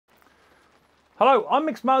Hello, I'm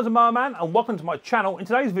Micks Mowers and Mower Man, and welcome to my channel. In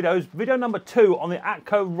today's video is video number 2 on the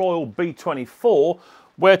Atco Royal B24,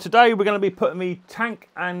 where today we're going to be putting the tank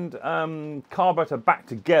and carburetor back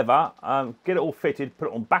together, get it all fitted,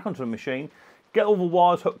 put it back onto the machine, get all the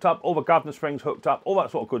wires hooked up, all the governor springs hooked up, all that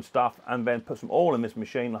sort of good stuff, and then put some oil in this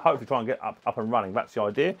machine and hopefully try and get up and running. That's the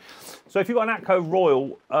idea. So if you've got an Atco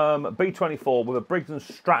Royal B24 with a Briggs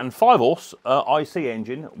 & Stratton 5 horse IC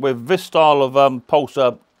engine with this style of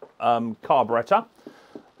pulsar carburetor,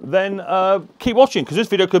 then keep watching, because this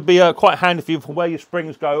video could be quite handy for you for where your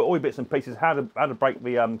springs go, all your bits and pieces, how to break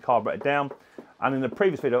the carburetor down. And in the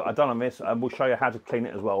previous video I've done on this, we'll show you how to clean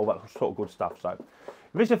it as well, all that sort of good stuff. So if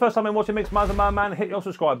this is your first time in watching Micks Mowers and Mower Man, hit your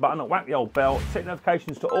subscribe button and whack the old bell, set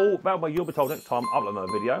notifications to all, that way you'll be told next time I upload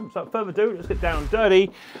another video. So without further ado, let's get down and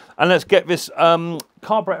dirty and let's get this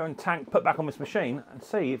carburetor and tank put back on this machine and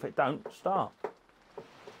see if it don't start.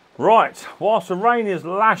 Right, whilst the rain is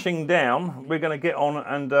lashing down, we're going to get on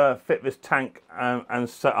and fit this tank and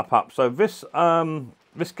set up. So this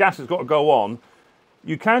this gas has got to go on.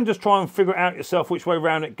 You can just try and figure it out yourself which way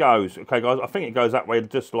around it goes. Okay, guys, I think it goes that way,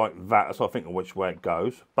 just like that. That's what I think of which way it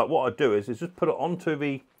goes. But what I do is just put it onto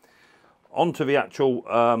the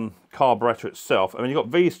actual carburetor itself. I mean,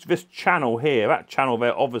 you've got this channel here. That channel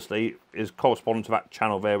there obviously is corresponding to that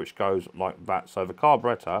channel there, which goes like that. So the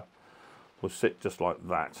carburetor will sit just like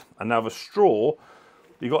that. And now the straw,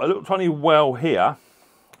 you've got a little tiny well here.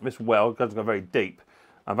 This well doesn't go very deep,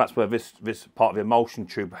 and that's where this part of the emulsion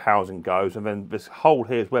tube housing goes, and then this hole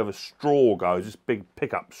here is where the straw goes, this big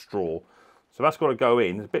pickup straw. So that's got to go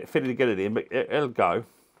in. It's a bit fiddly to get it in, but it'll go.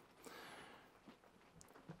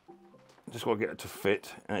 Just got to get it to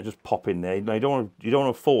fit, and it just pop in there. Now, you don't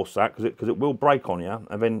want to force that, because it will break on you,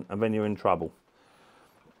 and then you're in trouble.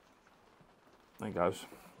 There it goes.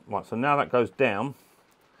 Right, so now that goes down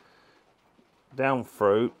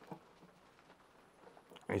through.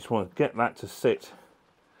 You just want to get that to sit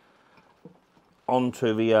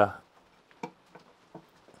onto the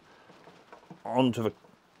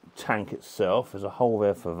tank itself. There's a hole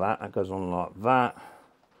there for that. That goes on like that,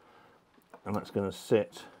 and that's going to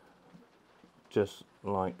sit just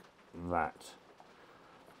like that.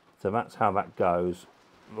 So that's how that goes,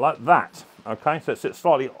 like that. Okay, so it sits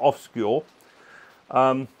slightly offscure.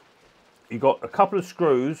 You've got a couple of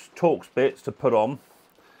screws, Torx bits to put on,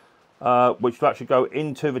 which will actually go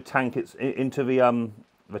into the tank. It's into the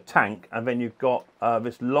tank, and then you've got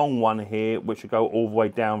this long one here, which will go all the way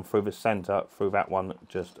down through the centre, through that one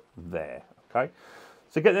just there. Okay,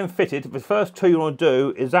 so get them fitted. The first two you want to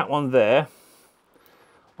do is that one there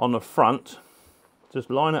on the front. Just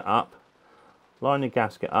line it up, line the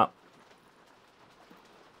gasket up.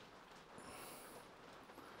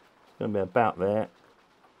 It's going to be about there.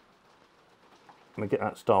 I'm going to get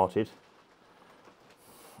that started.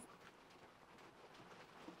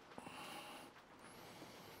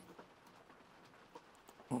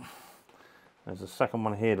 There's a second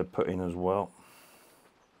one here to put in as well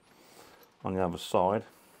on the other side,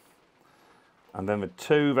 and then the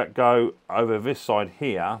two that go over this side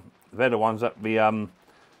here, they're the ones that the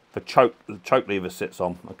choke lever sits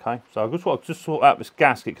on. Okay, so I just want to sort out this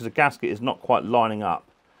gasket, because the gasket is not quite lining up.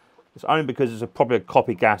 It's only because it's probably a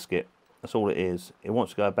copy gasket. That's all it is. It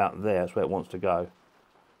wants to go about there. That's where it wants to go.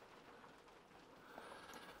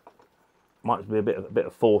 Might be a bit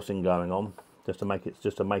of forcing going on just to make it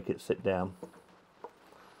sit down.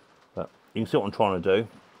 But you can see what I'm trying to do.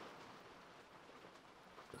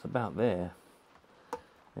 It's about there.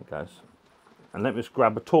 There it goes. And let me just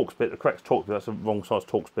grab a Torx bit, the correct Torx bit. That's the wrong size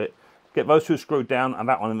Torx bit. Get those two screwed down and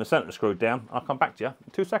that one in the centre screwed down. I'll come back to you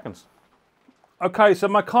in 2 seconds. Okay, so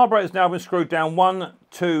my carburetor's now been screwed down. 1,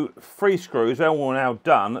 2, 3 screws. They're all now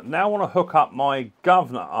done. Now I want to hook up my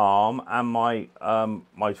governor arm and my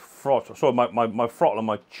my throttle and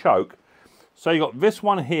my choke. So you got this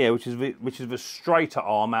one here, which is the straighter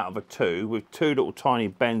arm out of the two, with two little tiny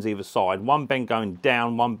bends either side. One bend going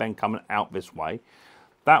down, one bend coming out this way.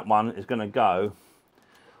 That one is going to go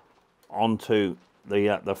onto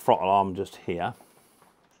the throttle arm just here.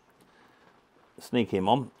 Sneak him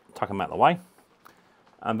on, tuck him out of the way.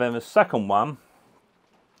 And then the second one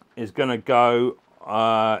is going to go,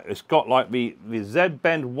 it's got like the Z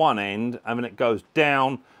bend one end, and then it goes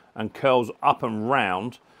down and curls up and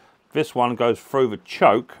round. This one goes through the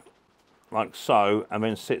choke, like so, and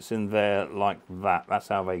then sits in there like that. That's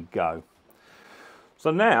how they go.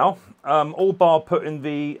 So now, all bar putting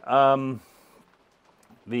the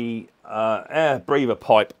air breather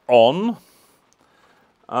pipe on,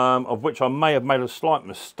 of which I may have made a slight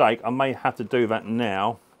mistake. I may have to do that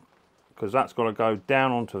now, because that's got to go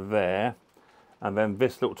down onto there, and then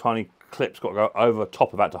this little tiny clip's got to go over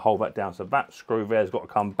top of that to hold that down. So that screw there's got to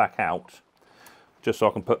come back out, just so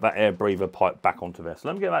I can put that air breather pipe back onto there. So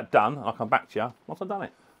let me get that done. I'll come back to you once I've done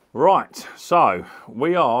it. Right, so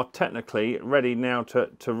we are technically ready now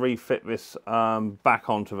to refit this back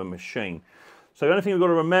onto the machine. So the only thing we've got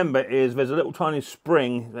to remember is there's a little tiny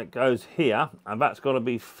spring that goes here, and that's got to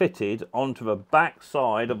be fitted onto the back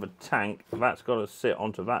side of the tank. That's got to sit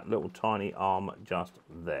onto that little tiny arm just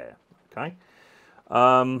there, okay?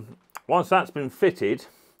 Once that's been fitted,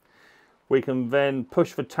 we can then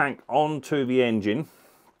push the tank onto the engine,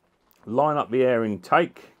 line up the air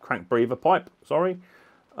intake, crank breather pipe, sorry,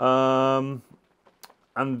 and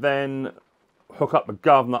then hook up the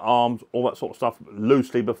governor arms, all that sort of stuff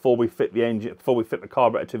loosely before we fit the engine, before we fit the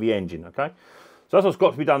carburetor to the engine, okay? So that's what's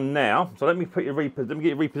got to be done now. So let me get you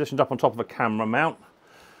repositioned up on top of a camera mount,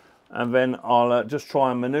 and then I'll just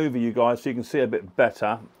try and maneuver you guys so you can see a bit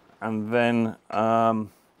better, and then I'll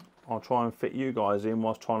try and fit you guys in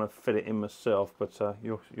whilst trying to fit it in myself. But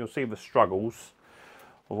you'll see the struggles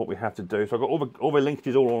of what we have to do. So I've got all the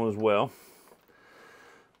linkages all on as well.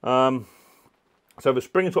 So the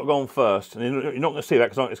spring's got to go on first, and you're not going to see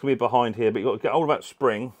that because it's going to be behind here, but you've got to get hold of that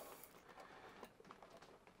spring,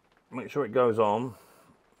 make sure it goes on,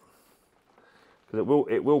 because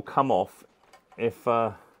it will come off if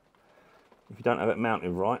you don't have it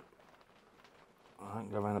mounted right. I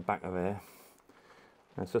can go around the back of there,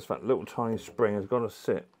 and it's just that little tiny spring has got to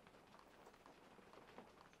sit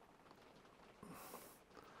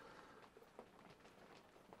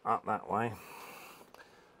up that way.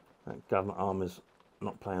 That governor arm is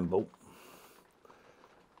not playing ball.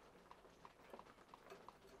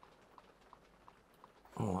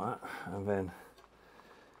 Alright, and then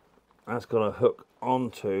that's got to hook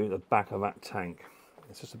onto the back of that tank.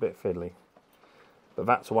 It's just a bit fiddly, but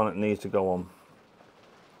that's the one that needs to go on.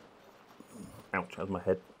 Ouch, that's my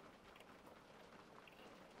head.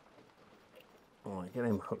 Alright, get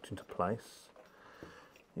him hooked into place.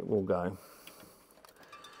 It will go.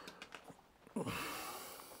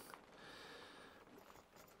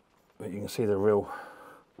 But you can see the real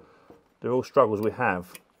struggles we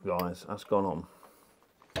have, guys. That's gone on.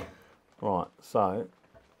 Right, so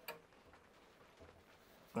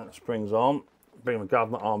that spring's on. Bring the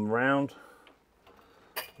governor arm round.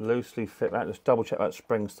 Loosely fit that. Just double check that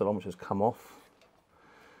spring's still on, which has come off.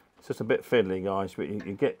 It's just a bit fiddly, guys, but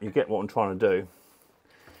you get what I'm trying to do.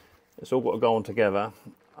 It's all got to go on together,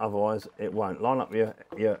 otherwise it won't. Line up your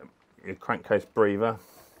crankcase breather.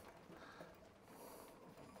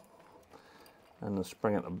 And the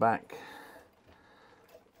spring at the back.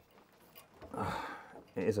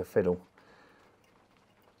 It is a fiddle.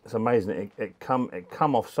 It's amazing. It come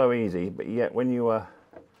off so easy, but yet when you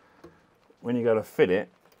go to fit it,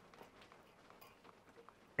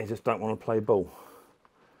 you just don't want to play ball.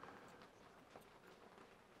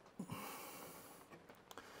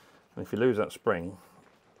 And if you lose that spring,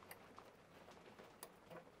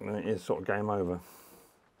 then it is sort of game over.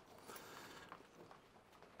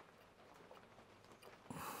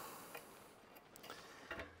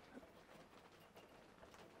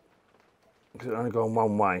 Because it only goes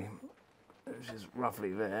one way, which is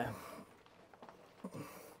roughly there.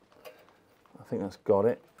 I think that's got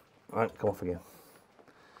it. Right, come off again.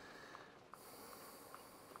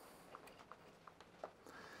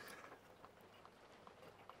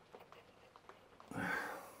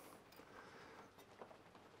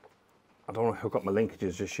 I don't want to hook up my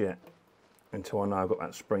linkages just yet until I know I've got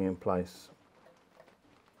that spring in place.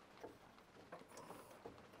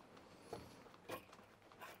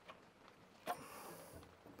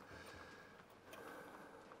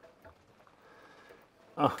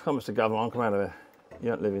 Oh, come Mr. Governor, come out of there. You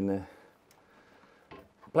don't live in there.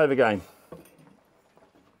 Play the game.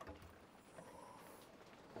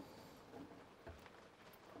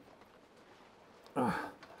 I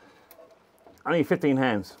need 15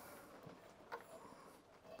 hands.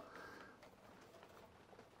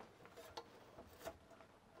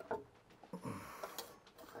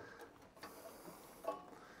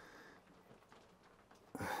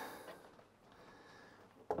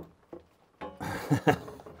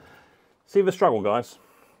 See the struggle, guys?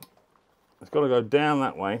 It's got to go down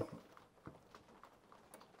that way,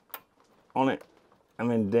 on it, and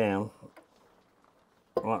then down,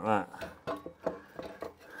 like that.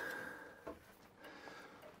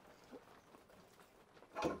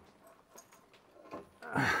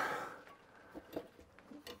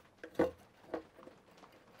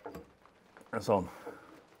 That's on.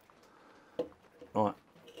 Right,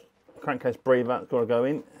 crankcase breather, it's got to go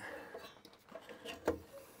in.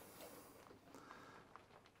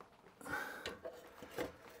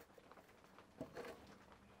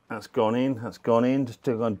 that's gone in, that's gone in. Just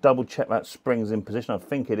to double check that spring's in position. I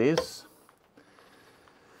think it is.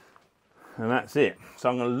 And that's it. So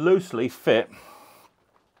I'm going to loosely fit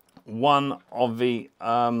one of the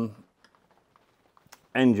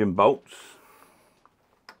engine bolts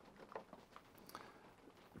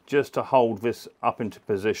just to hold this up into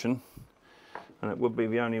position. And it would be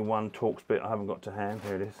the only one Torx bit I haven't got to hand.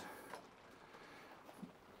 Here it is.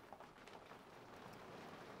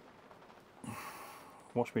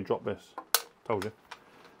 Watch me drop this. Told you.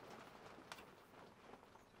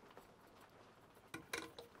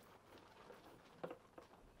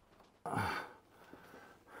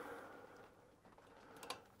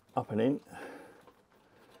 Up and in,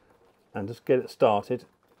 and just get it started,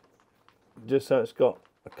 just so it's got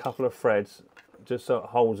a couple of threads, just so it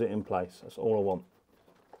holds it in place. That's all I want.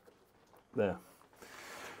 There.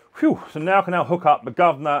 Phew. So now I can hook up the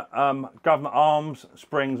governor arms,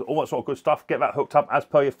 springs, all that sort of good stuff. Get that hooked up as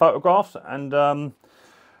per your photographs, and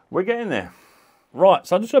we're getting there. Right.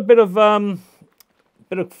 So just a bit of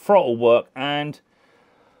throttle work, and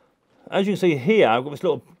as you can see here, I've got this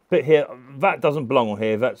little bit here that doesn't belong on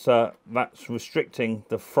here. That's restricting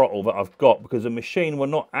the throttle that I've got, because the machine will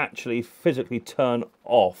not actually physically turn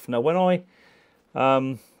off. Now when I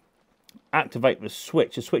activate the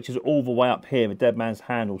switch is all the way up here, the dead man's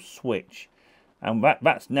handle switch, and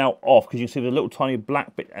that's now off, because you see the little tiny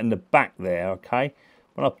black bit in the back there. Okay,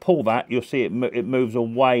 when I pull that, you'll see it moves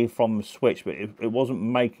away from the switch, but it wasn't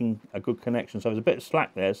making a good connection, so there's a bit of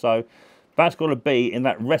slack there. So that's got to be in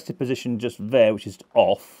that rested position just there, which is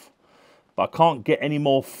off. But I can't get any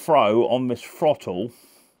more throw on this throttle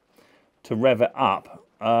to rev it up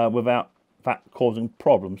without that causing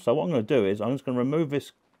problems. So what I'm going to do is I'm just going to remove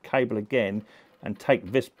this cable again and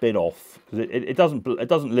take this bit off, because it doesn't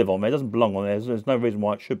live on there, it doesn't belong on there. There's no reason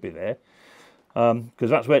why it should be there, because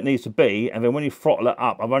that's where it needs to be. And then when you throttle it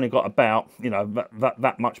up, I've only got about, you know,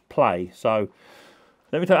 that much play. So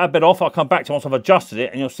let me take that bit off. I'll come back to it once I've adjusted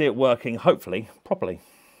it, and you'll see it working, hopefully, properly.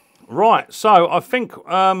 Right, so I think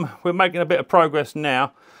we're making a bit of progress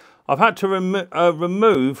now. I've had to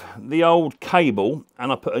remove the old cable,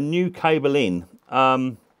 and I put a new cable in,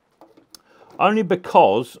 only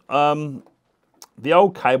because the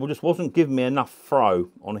old cable just wasn't giving me enough throw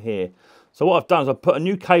on here. So what I've done is I've put a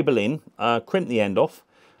new cable in, crimped the end off,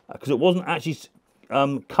 because it wasn't actually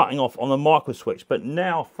cutting off on the micro switch. But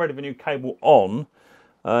now I've threaded the new cable on.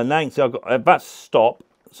 Now you can see I've got that's stop,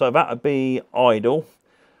 so that would be idle,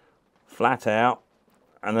 flat out,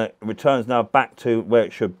 and it returns now back to where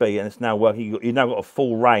it should be, and it's now working. You've now got a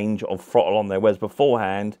full range of throttle on there, whereas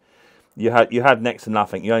beforehand you had next to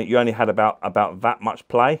nothing. You only had about that much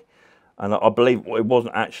play, and I believe it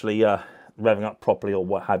wasn't actually revving up properly or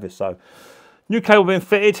what have you. So new cable being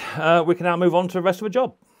fitted, we can now move on to the rest of the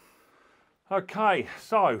job. Okay,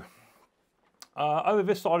 so over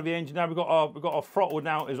this side of the engine now we've got our throttle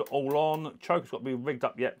now is all on. Choker's got to be rigged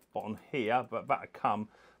up yet on here, but that'll come.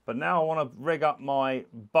 But now I want to rig up my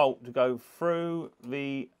bolt to go through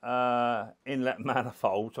the inlet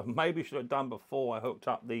manifold. So maybe should have done before I hooked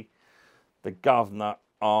up the governor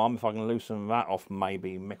arm. If I can loosen that off,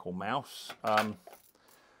 maybe Mickle Mouse.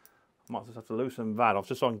 Might just have to loosen that off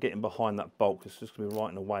just so I can get in behind that bolt, because it's just going to be right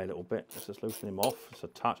in the way a little bit. Let's just loosen him off. It's a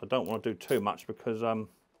touch. I don't want to do too much, because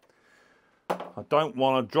I don't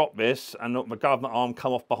want to drop this and let the governor arm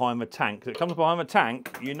come off behind the tank. If it comes behind the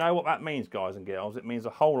tank, you know what that means, guys and girls. It means a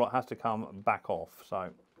whole lot has to come back off. So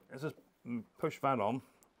let's just push that on.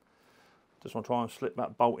 Just want to try and slip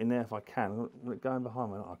that bolt in there if I can. Going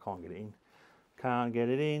behind me, I can't get it in. Can't get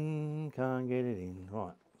it in, can't get it in.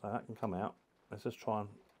 Right, so that can come out. Let's just try and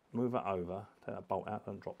move that over. Take that bolt out,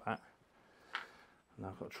 don't drop that. Now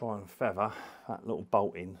I've got to try and feather that little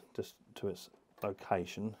bolt in just to its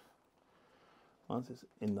location. Once it's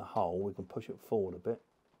in the hole, we can push it forward a bit.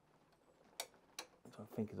 So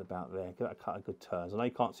I think it's about there. Give that a cut of good turns. I know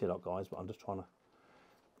you can't see a lot, guys, but I'm just trying to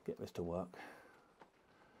get this to work.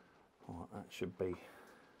 All right, that should be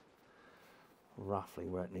roughly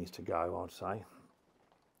where it needs to go, I'd say.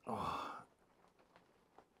 Oh.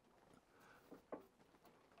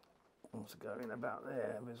 Wants to go in about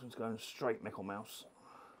there. This one's going straight, Mickle Mouse.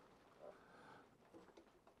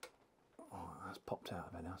 Oh, that's popped out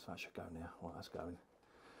of there now, so that should go now. Right, that's going.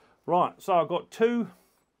 Right, so I've got two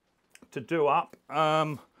to do up.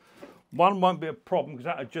 One won't be a problem, because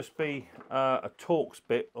that would just be a Torx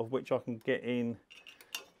bit, of which I can get in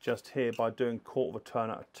just here by doing quarter of a turn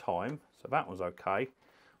at a time. So that one's okay.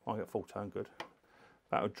 I'll get full turn, good.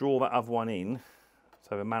 That would draw that other one in,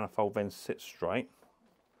 so the manifold then sits straight.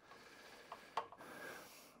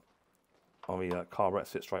 On the carburetor,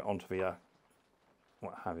 sits straight onto the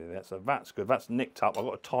what have you there. So that's good. That's nicked up. I've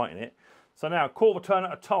got to tighten it. So now a quarter of a turn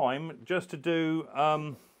at a time, just to do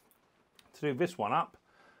this one up,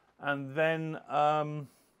 and then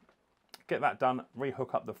get that done.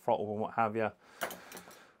 Rehook up the throttle and what have you.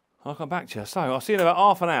 I'll come back to you. So I'll see you in about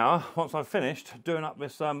half an hour once I've finished doing up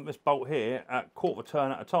this this bolt here at quarter of a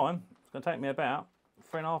turn at a time. It's going to take me about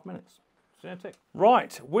 3.5 minutes. See you in a tick.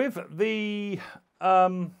 Right, with the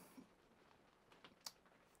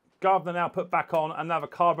governor now put back on, another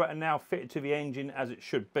carburetor now fitted to the engine as it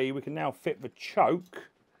should be, we can now fit the choke,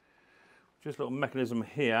 just a little mechanism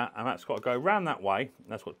here, and that's got to go around that way.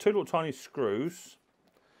 That's got two little tiny screws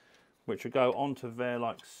which will go onto there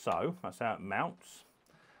like so. That's how it mounts.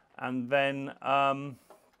 And then let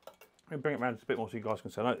me bring it around just a bit more so you guys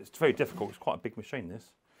can see. I know it's very difficult, it's quite a big machine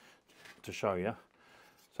this to show you.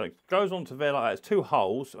 So it goes onto there like that. It's two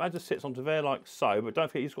holes. That just sits onto there like so, but don't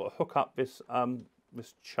forget you've got to hook up this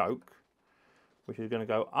this choke, which is going to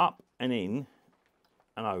go up and in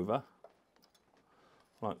and over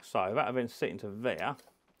like so. That'll then sit into there,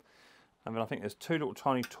 and then I think there's two little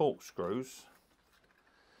tiny torque screws,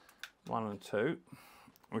 1 and 2,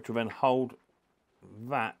 which will then hold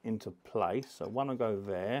that into place. So one will go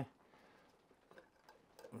there.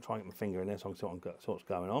 I'm trying to get my finger in there so I can see what's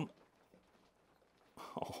going on.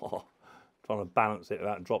 Oh, trying to balance it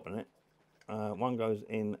without dropping it. One goes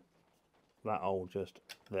in that hole just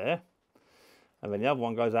there, and then the other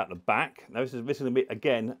one goes out the back. Now this is going to be,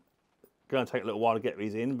 again, going to take a little while to get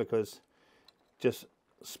these in because just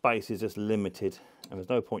space is just limited, and there's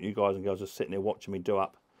no point you guys and girls just sitting there watching me do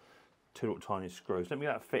up two little tiny screws. Let me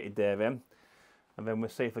get that fitted there then, and then we'll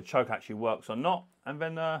see if the choke actually works or not, and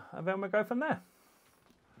then we'll go from there.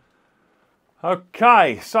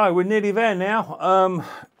 Okay, so we're nearly there now.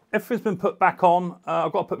 Everything's been put back on.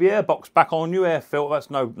 I've got to put the air box back on, new air filter.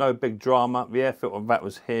 That's no big drama. The air filter that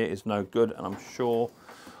was here is no good, and I'm sure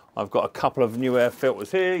I've got a couple of new air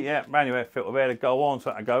filters here. Yeah, brand new air filter there to go on, so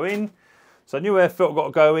that go in. So new air filter got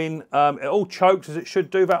to go in. It all chokes as it should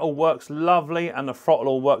do. That all works lovely, and the throttle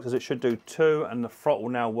all works as it should do too, and the throttle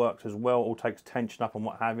now works as well. It all takes tension up and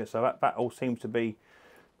what have you. So that all seems to be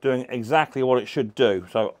doing exactly what it should do.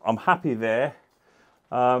 So I'm happy there.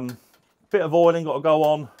 Bit of oiling got to go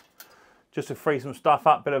on just to free some stuff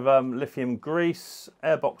up. Bit of lithium grease,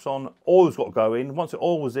 airbox on, oil's got to go in. Once the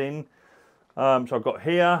oil was in, so I've got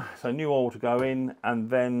here, so new oil to go in, and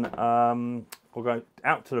then we'll go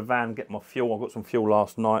out to the van, get my fuel. I got some fuel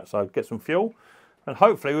last night, so get some fuel, and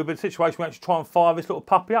hopefully we'll be in a situation where we actually try and fire this little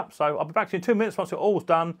puppy up. So I'll be back to you in 2 minutes once the oil's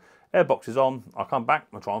done, airbox is on. I'll come back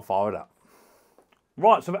and try and fire it up.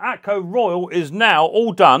 Right, so the Atco Royal is now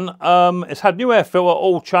all done. It's had new air filter,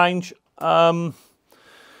 oil change,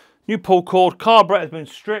 new pull cord, carburetor has been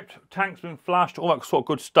stripped, tank's been flushed, all that sort of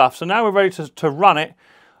good stuff. So now we're ready to run it.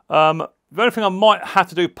 The only thing I might have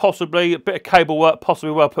to do, possibly, a bit of cable work,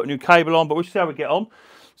 possibly where I put a new cable on, but we'll see how we get on.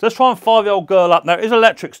 So let's try and fire the old girl up. Now it is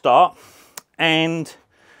electric start, and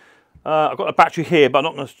I've got a battery here, but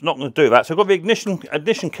I'm not going to do that. So I've got the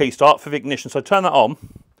ignition key start for the ignition, so turn that on.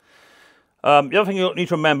 The other thing you need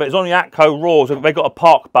to remember is on the Atco Royals, they've got a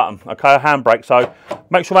park button, okay, a handbrake. So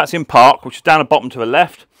make sure that's in park, which is down the bottom to the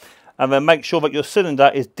left, and then make sure that your cylinder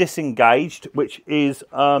is disengaged, which is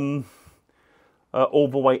all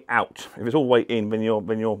the way out. If it's all the way in, then your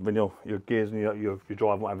gears and your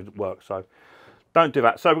drive won't have it work. So don't do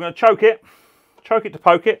that. So we're going to choke it to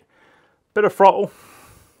poke it, bit of throttle,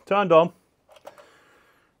 turned on,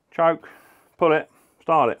 choke, pull it,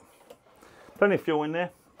 start it. Plenty of fuel in there.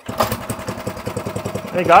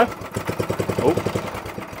 There you go.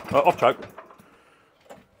 Oh, off choke.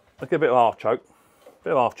 Let's get a bit of half choke.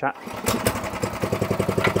 Bit of half chat.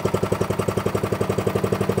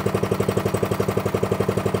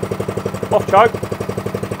 Off choke.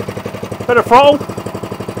 Bit of throttle.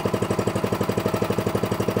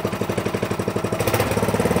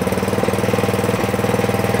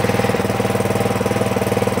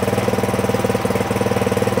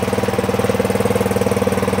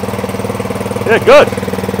 Yeah, good.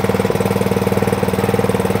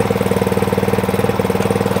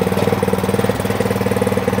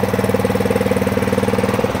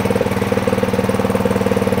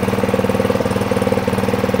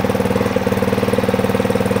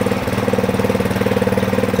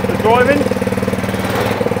 Driving?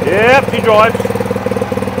 Yep, she drives.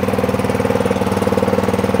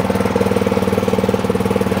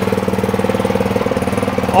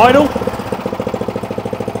 Idle.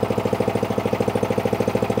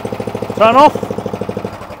 Turn off.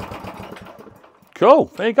 Cool,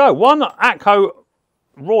 there you go. One Atco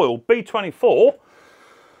Royal B24,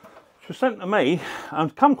 which was sent to me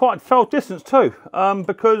and come quite a fell distance too,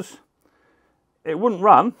 because it wouldn't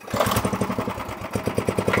run.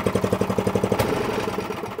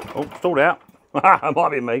 Oh, stalled out. It might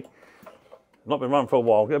be me. Not been running for a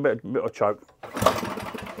while. Get a bit of choke.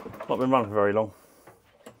 Not been running for very long.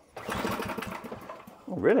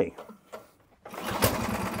 Oh, really?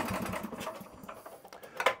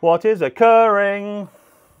 What is occurring?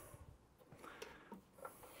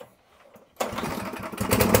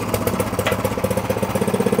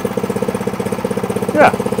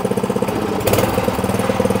 Yeah.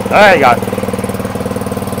 There you go.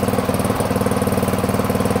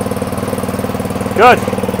 Good.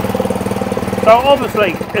 So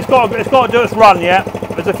obviously it's got to do its run yet.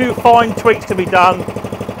 There's a few fine tweaks to be done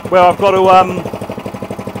where I've got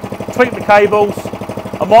to tweak the cables.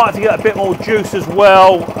 I might have to get a bit more juice as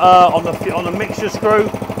well on the mixture screw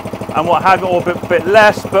and what have you, or a bit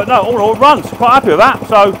less. But no, all in all, it runs. Quite happy with that.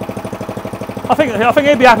 So I think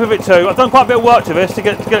he'd be happy with it too. I've done quite a bit of work to this to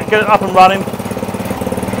get it up and running.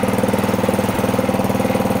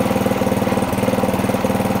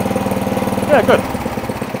 Yeah, good.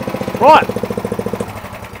 Right.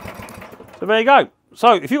 So there you go.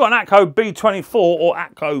 So if you've got an Atco B24 or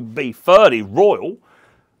Atco B30 Royal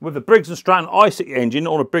with the Briggs & Stratton IC engine,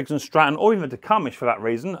 or the Briggs & Stratton, or even the Cummins for that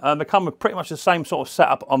reason, they come with pretty much the same sort of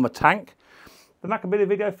setup on the tank, then that could be the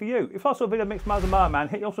video for you. If I saw a video of Micks Mowers and Mower Man,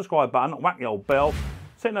 hit your subscribe button, whack the old bell,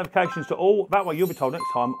 set notifications to all. That way you'll be told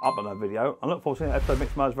next time I upload a video. I look forward to seeing an episode of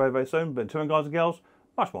Micks Mowers very, very soon. But until then, guys and girls,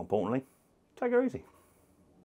 much more importantly, take it easy.